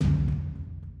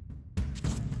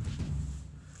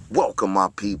Welcome, my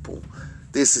people.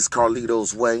 This is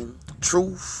Carlito's Way,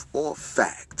 truth or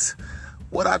fact.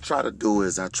 What I try to do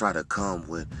is I try to come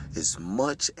with as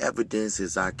much evidence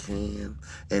as I can,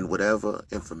 and whatever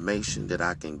information that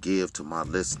I can give to my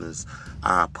listeners,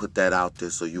 I put that out there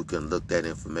so you can look that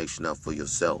information up for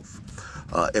yourself.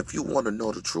 If you want to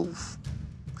know the truth,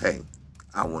 hey,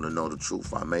 I want to know the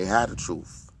truth. I may have the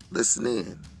truth. Listen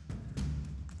in.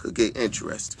 Could get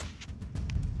interesting.